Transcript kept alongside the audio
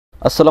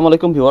আসসালামু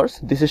আলাইকুম viewers,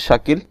 this is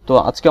Shakil. তো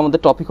আজকে আমাদের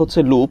টপিক হচ্ছে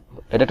লুপ।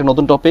 এটা একটা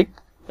নতুন টপিক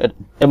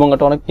এবং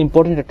এটা অনেক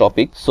ইম্পর্টেন্ট একটা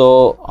টপিক। সো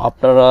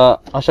আপনারা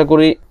আশা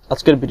করি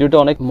আজকের ভিডিওটা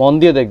অনেক মন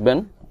দিয়ে দেখবেন,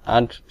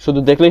 অ্যান্ড শুধু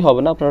দেখলেই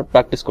হবে না, আপনারা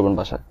প্র্যাকটিস করবেন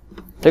বাসায়,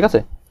 ঠিক আছে?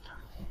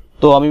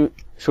 তো আমি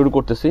শুরু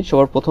করতেছি।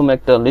 সবার প্রথমে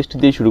একটা লিস্ট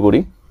দিয়ে শুরু করি,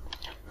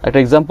 একটা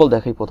এক্সাম্পল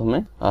দেখাই প্রথমে।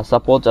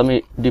 সাপোজ আমি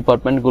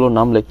ডিপার্টমেন্টগুলোর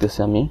নাম লিখতেছি,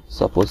 আমি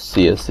সাপোজ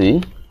সিএসসি,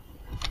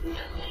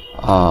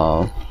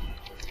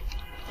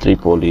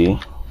 ত্রিপলি,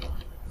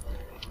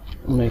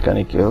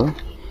 মেকানিক্যাল।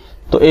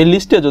 তো এই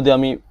লিস্টে যদি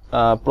আমি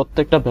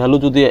প্রত্যেকটা ভ্যালু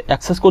যদি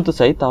অ্যাক্সেস করতে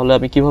চাই, তাহলে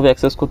আমি কিভাবে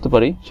অ্যাক্সেস করতে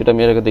পারি সেটা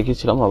আমি এর আগে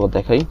দেখিয়েছিলাম, আবার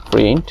দেখাই।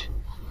 প্রিন্ট,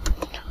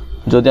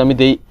 যদি আমি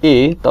দেই এ,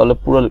 তাহলে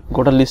পুরো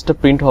গোটা লিস্টটা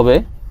প্রিন্ট হবে।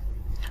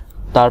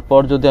 তারপর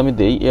যদি আমি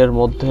দেই এর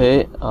মধ্যে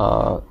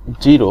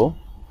 0,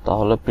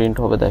 তাহলে প্রিন্ট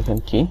হবে, দেখেন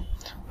কি।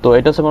 তো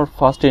এটা হচ্ছে আমার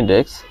ফার্স্ট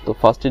ইন্ডেক্স। তো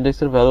ফার্স্ট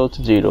ইন্ডেক্সের ভ্যালু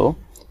হচ্ছে 0,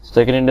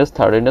 second index,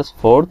 third index,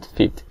 fourth,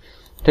 fifth,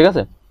 ঠিক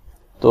আছে?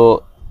 তো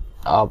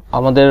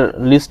আমাদের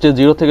লিস্টে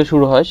 0 থেকে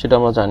শুরু হয়, সেটা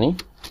আমরা জানি,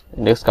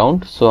 ইন্ডেক্স কাউন্ট।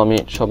 সো আমি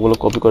সবগুলো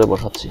কপি করে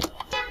বসাচ্ছি।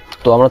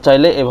 তো আমরা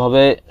চাইলে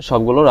এভাবে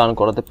সবগুলো রান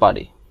করাতে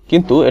পারি,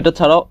 কিন্তু এটা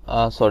ছাড়াও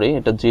সরি,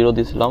 এটা 0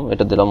 দিয়েছিলাম,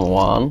 এটা দিলাম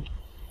 1,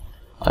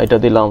 এটা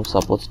দিলাম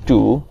সাপোজ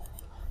 2,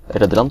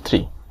 এটা দিলাম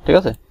 3, ঠিক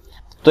আছে?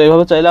 তো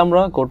এভাবে চাইলে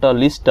আমরা গোটা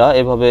লিস্টটা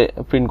এভাবে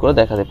প্রিন্ট করে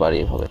দেখাতে পারি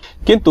এভাবে।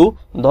 কিন্তু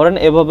ধরেন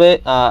এভাবে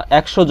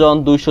 100 জন,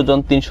 200 জন,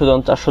 300 জন,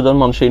 400 জন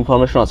মানুষের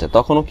ইনফরমেশন আছে,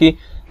 তখনও কি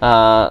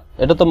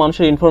এটা তো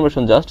মানুষের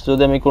ইনফরমেশন জাস্ট।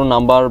 যদি আমি কোনো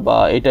নাম্বার বা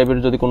এই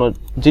টাইপের যদি কোনো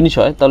জিনিস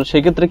হয়, তাহলে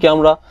সেক্ষেত্রে কি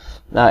আমরা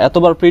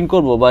এতবার প্রিন্ট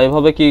করব, বা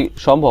এভাবে কি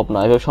সম্ভব না?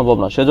 এভাবে সম্ভব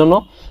না। সেজন্য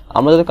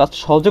আমরা যদি কাজটা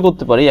সহজে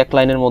করতে পারি এক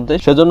লাইনের মধ্যে,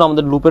 সেজন্য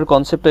আমাদের লুপের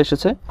কনসেপ্টটা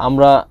এসেছে।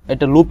 আমরা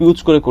এটা লুপ ইউজ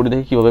করে করি,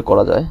 দেখি কিভাবে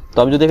করা যায়। তো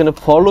আমি যদি এখানে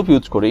ফর লুপ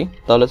ইউজ করি,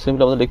 তাহলে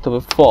সিম্পলি আমাদের লিখতে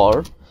হবে ফর,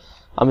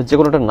 আমি যে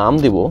কোনো একটা নাম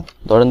দিব,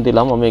 ধরেন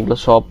দিলাম আমি, এগুলো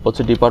সব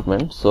হচ্ছে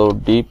ডিপার্টমেন্ট। সো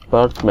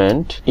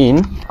ডিপার্টমেন্ট ইন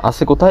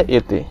আছে কোথায়?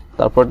 এতে,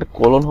 তারপর একটা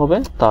কোলন হবে,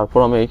 তারপর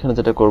আমি এখানে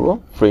যেটা করব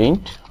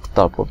প্রিন্ট,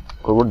 তারপর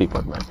করব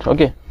ডিপার্টমেন্ট।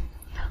 ওকে,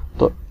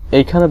 তো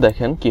এইখানে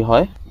দেখেন কি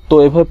হয়। তো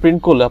এভাবে প্রিন্ট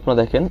করলে আপনারা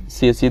দেখেন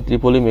সিএসসি,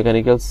 ত্রিপলি,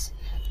 মেকানিক্যাল,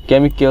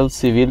 কেমিক্যাল,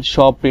 সিভিল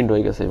সব প্রিন্ট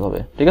হয়ে গেছে এভাবে,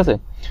 ঠিক আছে?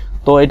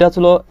 তো এটা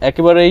ছিল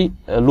একেবারেই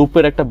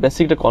লুপের একটা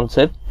বেসিক একটা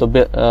কনসেপ্ট। তো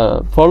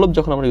ফর লুপ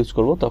যখন আমরা ইউজ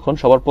করব, তখন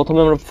সবার প্রথমে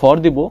আমরা ফর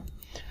দিব,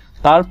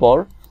 তারপর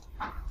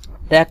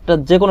একটা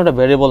যে কোনো একটা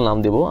ভ্যারিয়েবল নাম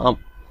দিব,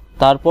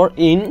 তারপর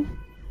ইন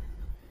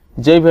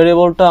যে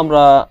ভ্যারিয়েবলটা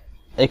আমরা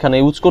এখানে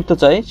ইউজ করতে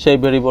চাই সেই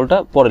ভ্যারিয়েবলটা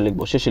পরে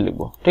লিখবো, শেষে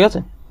লিখবো, ঠিক আছে?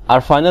 আর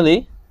ফাইনালি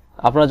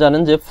আপনারা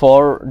জানেন যে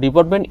ফর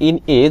ডিপার্টমেন্ট ইন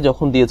এ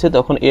যখন দিয়েছে,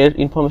 তখন এর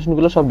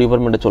ইনফরমেশনগুলো সব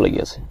ডিপার্টমেন্টে চলে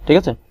গিয়েছে, ঠিক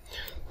আছে?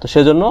 তো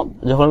সেজন্য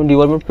যখন আমি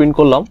ডিপার্টমেন্ট প্রিন্ট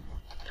করলাম,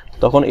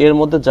 তখন এর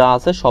মধ্যে যা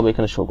আছে সব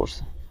এখানে শো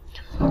করছে।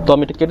 তো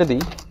আমি এটা কেটে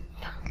দিই।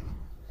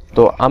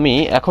 তো আমি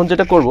এখন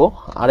যেটা করব,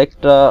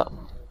 আরেকটা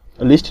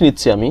লিস্ট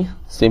নিচ্ছি আমি,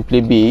 সিম্পলি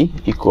বি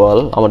ইকুয়াল,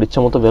 আমার ইচ্ছা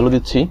মতো ভ্যালু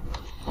দিচ্ছি,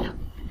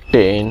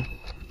 10,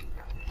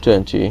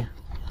 20,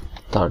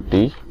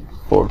 30,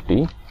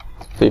 40,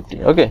 50।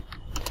 ওকে,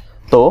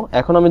 তো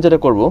এখন আমি যেটা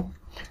করব,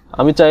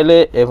 আমি চাইলে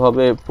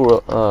এভাবে পুরো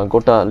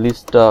গোটা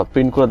লিস্টটা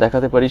প্রিন্ট করে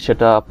দেখাতে পারি,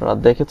 সেটা আপনারা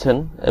দেখেছেন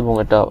এবং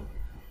এটা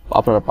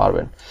আপনারা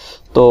পারবেন।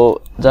 তো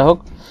যাই হোক,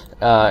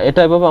 এটা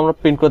এভাবে আমরা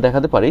প্রিন্ট করে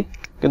দেখাতে পারি।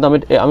 কিন্তু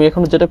আমি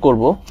এখন যেটা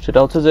করব সেটা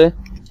হচ্ছে যে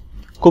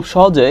খুব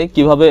সহজে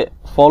কিভাবে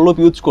ফর লুপ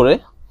ইউজ করে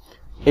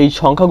এই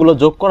সংখ্যাগুলো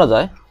যোগ করা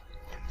যায়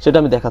সেটা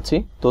আমি দেখাচ্ছি।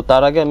 তো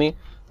তার আগে আমি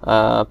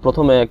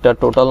প্রথমে একটা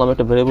টোটাল নামে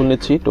একটা ভেরিয়েবল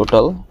নিচ্ছি,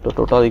 টোটাল। তো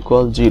টোটাল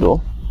ইকুয়াল 0,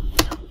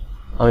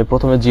 আমি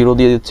প্রথমে 0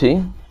 দিয়ে দিচ্ছি,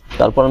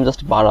 তারপর আমি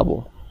জাস্ট বাড়াবো।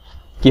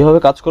 কীভাবে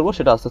কাজ করব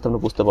সেটা আস্তে আস্তে আপনি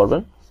বুঝতে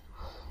পারবেন।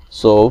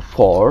 সো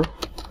ফর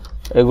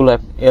এগুলো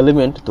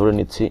এলিমেন্ট ধরে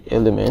নিচ্ছি,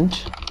 এলিমেন্ট,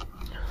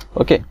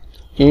 ওকে,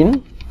 ইন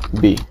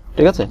বি,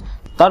 ঠিক আছে?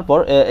 তারপর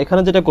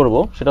এখানে যেটা করব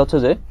সেটা হচ্ছে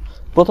যে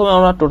প্রথমে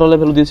আমরা টোটালের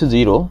ভ্যালু দিয়েছি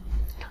 0।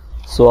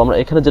 সো আমরা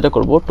এখানে যেটা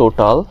করব,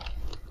 total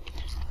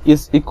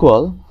is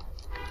equal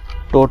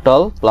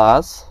total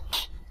plus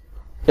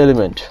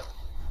element,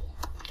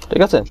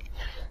 ঠিক আছে?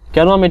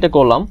 কেন আমি এটা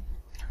করলাম,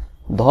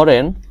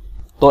 ধরেন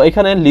তো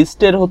এখানে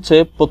লিস্টের হচ্ছে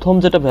প্রথম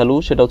যেটা ভ্যালু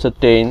সেটা হচ্ছে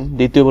 10,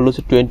 দ্বিতীয় ভ্যালু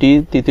হচ্ছে 20,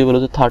 তৃতীয় ভ্যালু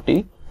হচ্ছে 30,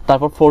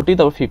 তারপর 40,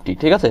 তারপর 50,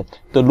 ঠিক আছে?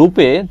 তো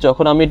লুপে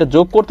যখন আমি এটা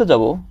যোগ করতে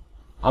যাব,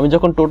 আমি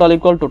যখন total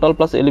equal total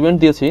plus element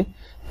দিয়েছি,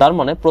 তার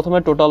মানে প্রথমে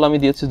টোটাল আমি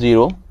দিয়েছি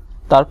 0,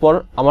 তারপর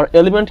আমার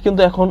এলিমেন্ট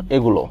কিন্তু এখন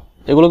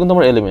এগুলো কিন্তু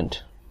আমার এলিমেন্ট,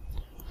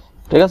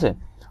 ঠিক আছে?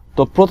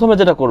 তো প্রথমে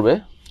যেটা করবে,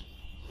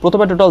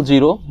 প্রথমে টোটাল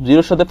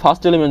 0 সাথে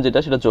ফার্স্ট এলিমেন্ট যেটা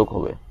সেটা যোগ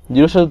হবে,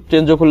 0 সাথে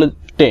 10 যোগ হলে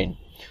 10।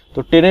 তো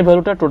 10 এর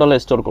ভ্যালুটা টোটালে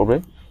স্টোর করবে,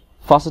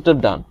 ফার্স্ট স্টেপ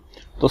ডান।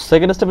 তো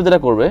সেকেন্ড স্টেপে যেটা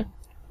করবে,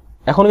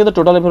 এখন কিন্তু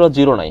টোটালের ভ্যালু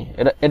 0 নাই,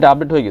 এটা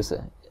আপডেট হয়ে গেছে।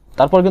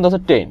 তারপর কিন্তু আছে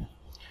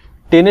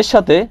 10 এর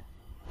সাথে,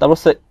 তারপর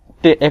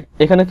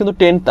এখানে কিন্তু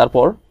 10,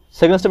 তারপর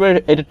সেকেন্ড স্টেপে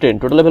এটা 10,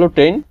 টোটালের ভ্যালু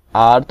 10,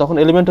 আর তখন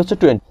এলিমেন্ট হচ্ছে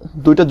 20,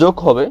 দুইটা যোগ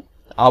হবে,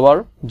 আবার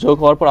যোগ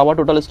হওয়ার পর আবার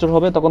টোটাল স্টোর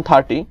হবে, তখন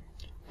 30,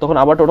 তখন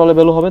আবার টোটালের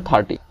ভ্যালু হবে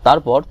 30।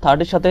 তারপর 30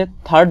 এর সাথে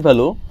থার্ড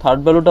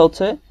ভ্যালুটা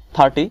হচ্ছে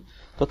 30,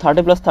 তো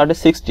 30 প্লাস 30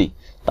 60,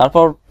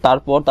 তারপর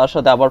তার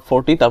সাথে আবার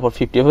 40 তারপর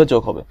 50 এভাবে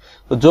যোগ হবে।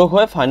 তো যোগ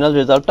হয়ে ফাইনাল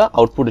রেজাল্টটা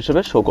আউটপুট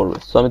হিসেবে শো করবে।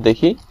 সো আমি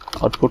দেখি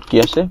আউটপুট কি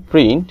আসে,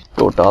 প্রিন্ট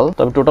টোটাল। তো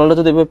আমি টোটালটা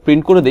যদি এভাবে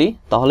প্রিন্ট করে দিই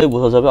তাহলেই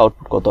বোঝা যাবে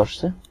আউটপুট কত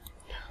আসছে।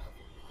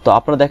 তো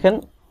আপনারা দেখেন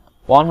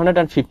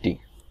 150,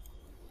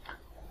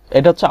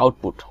 এটা হচ্ছে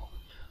আউটপুট।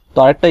 তো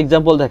আরেকটা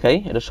এক্সাম্পল দেখাই,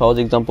 এটা সহজ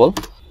এক্সাম্পল।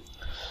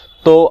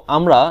 তো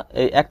আমরা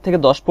এই 1 থেকে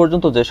 10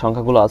 পর্যন্ত যে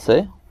সংখ্যাগুলো আছে,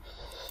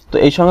 তো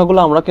এই সংখ্যাগুলো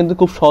আমরা কিন্তু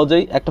খুব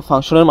সহজেই একটা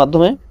ফাংশনের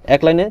মাধ্যমে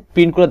এক লাইনে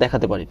প্রিন্ট করে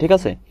দেখাতে পারি, ঠিক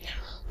আছে।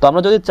 তো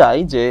আমরা যদি চাই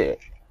যে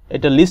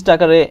এটা লিস্ট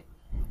আকারে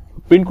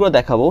প্রিন্ট করে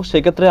দেখাবো,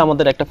 সেক্ষেত্রে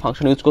আমাদের একটা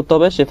ফাংশন ইউজ করতে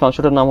হবে। সেই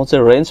ফাংশনটার নাম হচ্ছে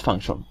রেঞ্জ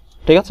ফাংশন,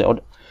 ঠিক আছে।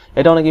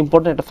 এটা অনেক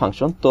ইম্পর্টেন্ট একটা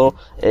ফাংশন। তো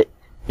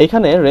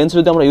এখানে রেঞ্জ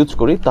যদি আমরা ইউজ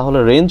করি তাহলে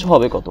রেঞ্জ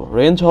হবে কত,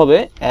 রেঞ্জ হবে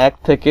 1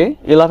 থেকে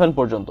 11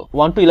 পর্যন্ত।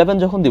 1 to 11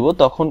 যখন দিব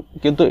তখন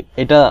কিন্তু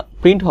এটা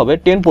প্রিন্ট হবে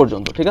 10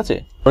 পর্যন্ত, ঠিক আছে।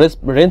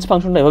 রেঞ্জ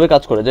ফাংশনটা এভাবে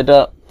কাজ করে, যেটা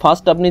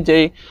ফার্স্ট আপনি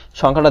যেই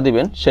সংখ্যাটা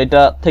দিবেন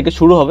সেটা থেকে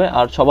শুরু হবে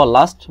আর সবার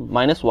লাস্ট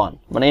 -1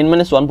 মানে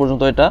n-1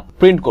 পর্যন্ত এটা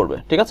প্রিন্ট করবে,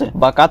 ঠিক আছে,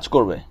 বা কাজ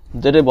করবে,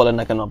 যেটাই বলেন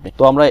না কেন আপনি।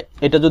 তো আমরা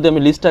এটা যদি আমি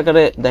লিস্ট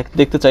আকারে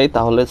দেখতে চাই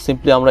তাহলে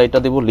সিম্পলি আমরা এটা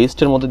দিব,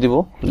 লিস্টের মধ্যে দিব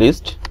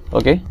লিস্ট,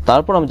 ওকে।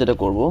 তারপর আমি যেটা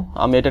করব,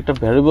 আমি এটা একটা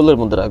ভ্যারিয়েবলের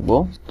মধ্যে রাখবো।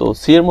 তো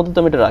সি এর মধ্যে তো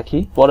আমি এটা রাখি,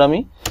 পরে আমি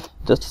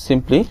জাস্ট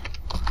সিম্পলি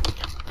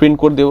প্রিন্ট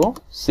করে দেব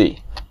সি।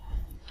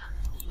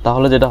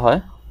 তাহলে যেটা হয়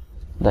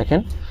দেখেন,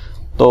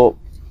 তো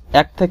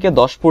 1 থেকে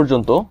 10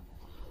 পর্যন্ত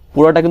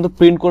পুরোটা কিন্তু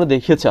প্রিন্ট করে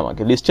দেখিয়েছে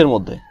আমাকে লিস্টের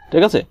মধ্যে,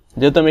 ঠিক আছে,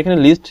 যেহেতু আমি এখানে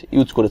লিস্ট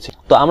ইউজ করেছি।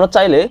 তো আমরা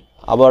চাইলে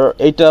আবার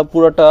এইটা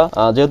পুরোটা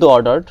যেহেতু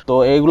অর্ডার্ড, তো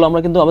এইগুলো আমরা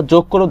কিন্তু আবার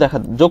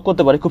যোগ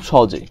করতে পারি খুব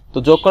সহজেই। তো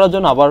যোগ করার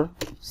জন্য আবার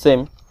সেম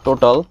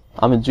টোটাল,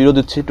 আমি 0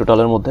 দিচ্ছি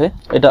টোটালের মধ্যে।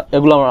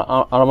 এগুলো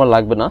আমার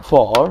লাগবে না।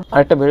 ফর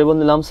আরেকটা ভেরিয়েবল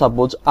নিলাম,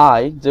 সাপোজ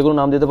আই, যেগুলো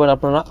নাম দিতে পারেন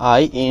আপনারা,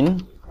 আই ইন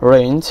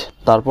রেঞ্জ।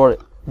 তারপর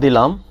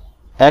দিলাম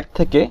 1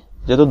 থেকে,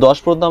 যেহেতু 10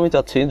 পর্যন্ত আমি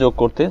চাচ্ছি যোগ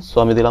করতে, সো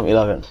আমি দিলাম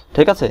 11,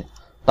 ঠিক আছে।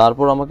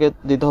 তারপর আমাকে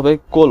দিতে হবে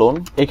কোলন,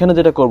 এখানে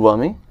যেটা করব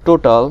আমি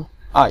টোটাল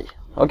আই,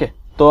 ওকে।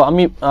 তো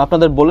আমি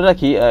আপনাদের বলে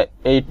রাখি,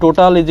 এই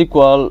total is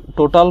equal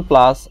total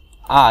plus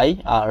I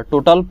R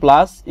total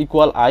plus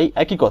equal I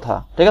একই কথা,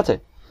 ঠিক আছে।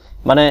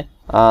 মানে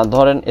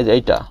ধরেন এই যে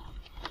এইটা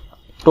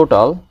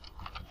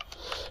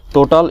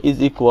total is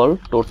equal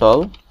total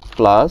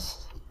plus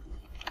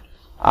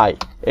I,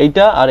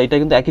 এইটা আর এইটা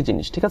কিন্তু একই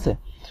জিনিস, ঠিক আছে।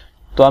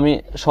 তো আমি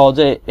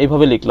সহজে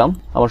এইভাবে লিখলাম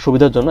আমার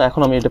সুবিধার জন্য।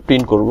 এখন আমি এটা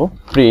প্রিন্ট করব,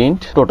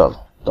 প্রিন্ট টোটাল।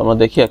 তো আমরা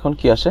দেখি এখন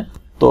কি আসে।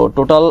 তো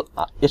টোটাল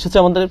এসেছে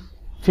আমাদের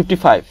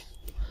 55।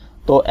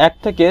 তো 1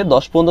 থেকে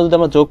 10 পর্যন্ত যদি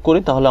আমরা যোগ করি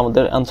তাহলে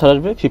আমাদের অ্যান্সার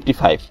আসবে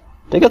 55,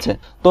 ঠিক আছে।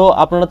 তো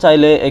আপনারা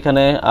চাইলে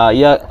এখানে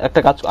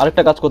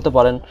আরেকটা কাজ করতে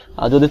পারেন।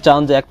 যদি চান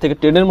যে 1 থেকে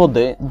 10 এর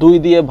মধ্যে 2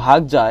 দিয়ে ভাগ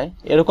যায়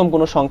এরকম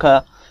কোনো সংখ্যা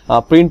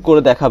প্রিন্ট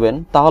করে দেখাবেন,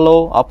 তাহলেও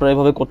আপনারা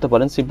এভাবে করতে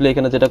পারেন। সিম্পলি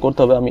এখানে যেটা করতে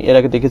হবে, আমি এর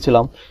আগে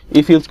দেখেছিলাম,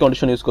 ইফ ইলস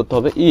কন্ডিশন ইউজ করতে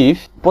হবে। ইফ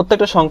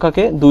প্রত্যেকটা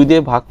সংখ্যাকে 2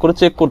 দিয়ে ভাগ করে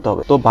চেক করতে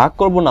হবে। তো ভাগ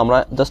করব না আমরা,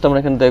 জাস্ট আমরা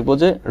এখানে দেখবো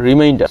যে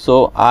রিমাইন্ডার। সো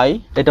আই,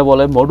 এটা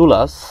বলে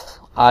মডুলাস,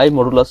 আই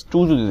মডুলাস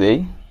 2 যদি দেই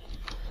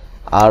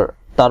আর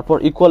তারপর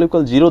ইকুয়াল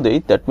 0 দেই,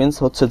 দ্যাট মিন্স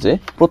হচ্ছে যে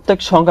প্রত্যেক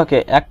সংখ্যাকে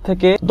 1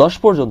 থেকে 10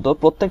 পর্যন্ত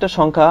প্রত্যেকটা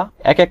সংখ্যা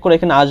এক এক করে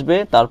এখানে আসবে,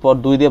 তারপর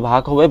 2 দিয়ে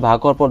ভাগ হবে, ভাগ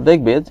হওয়ার পর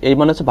দেখবে এই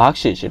মানে হচ্ছে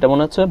ভাগশেষ, এটা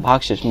মনে হচ্ছে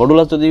ভাগশেষ।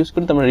 মডুলাস যদি ইউজ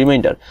করি তাহলে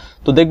রিমাইন্ডার,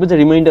 তো দেখবে যে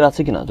রিমাইন্ডার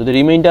আছে কিনা। যদি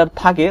রিমাইন্ডার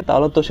থাকে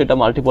তাহলে তো সেটা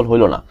মাল্টিপল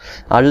হইল না,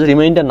 আর যদি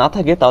রিমাইন্ডার না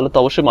থাকে তাহলে তো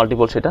অবশ্যই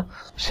মাল্টিপল সেটা।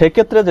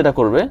 সেক্ষেত্রে যেটা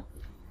করবে,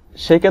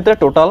 সেক্ষেত্রে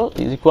টোটাল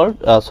ইজ ইকুয়াল,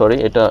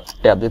 এটা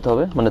ট্যাব দিতে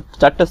হবে, মানে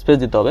 4টা স্পেস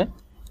দিতে হবে।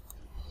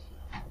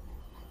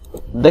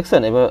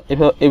 দেখছেন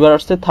এবার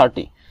আসছে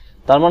 30।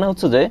 তার মানে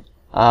হচ্ছে যে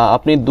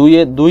আপনি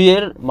 2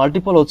 এর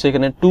মাল্টিপল হচ্ছে,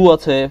 এখানে 2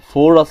 আছে,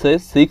 4 আছে,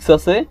 6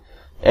 আছে,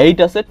 8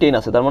 আছে, 10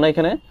 আছে। তার মানে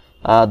এখানে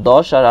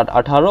 10 আর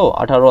 18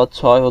 আর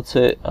 6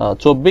 হচ্ছে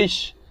 24,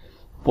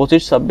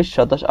 25, 26,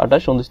 27,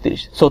 28, 29, 30,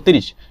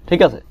 30, ঠিক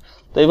আছে।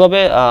 তো এইভাবে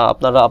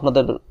আপনারা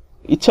আপনাদের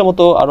ইচ্ছা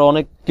মতো আরো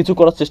অনেক কিছু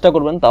করার চেষ্টা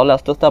করবেন, তাহলে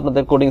আস্তে আস্তে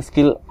আপনাদের কোডিং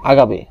স্কিল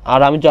আগাবে। আর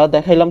আমি যা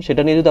দেখাইলাম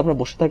সেটা নিয়ে যদি আপনারা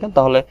বসে থাকেন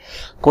তাহলে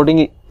কোডিং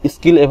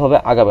স্কিল এভাবে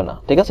আগাবে না,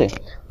 ঠিক আছে।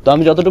 তো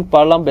আমি যতটুকু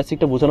পারলাম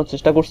বেসিকটা বোঝানোর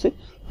চেষ্টা করছি।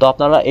 তো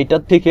আপনারা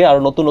এইটার থেকে আরো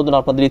নতুন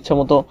আপনাদের ইচ্ছা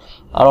মতো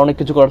আরো অনেক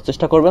কিছু করার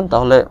চেষ্টা করবেন,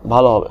 তাহলে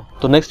ভালো হবে।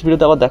 তো নেক্সট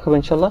ভিডিওতে আবার দেখাবো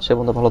ইনশাআল্লাহ। সে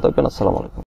পর্যন্ত ভালো থাকবেন। আসসালামু আলাইকুম।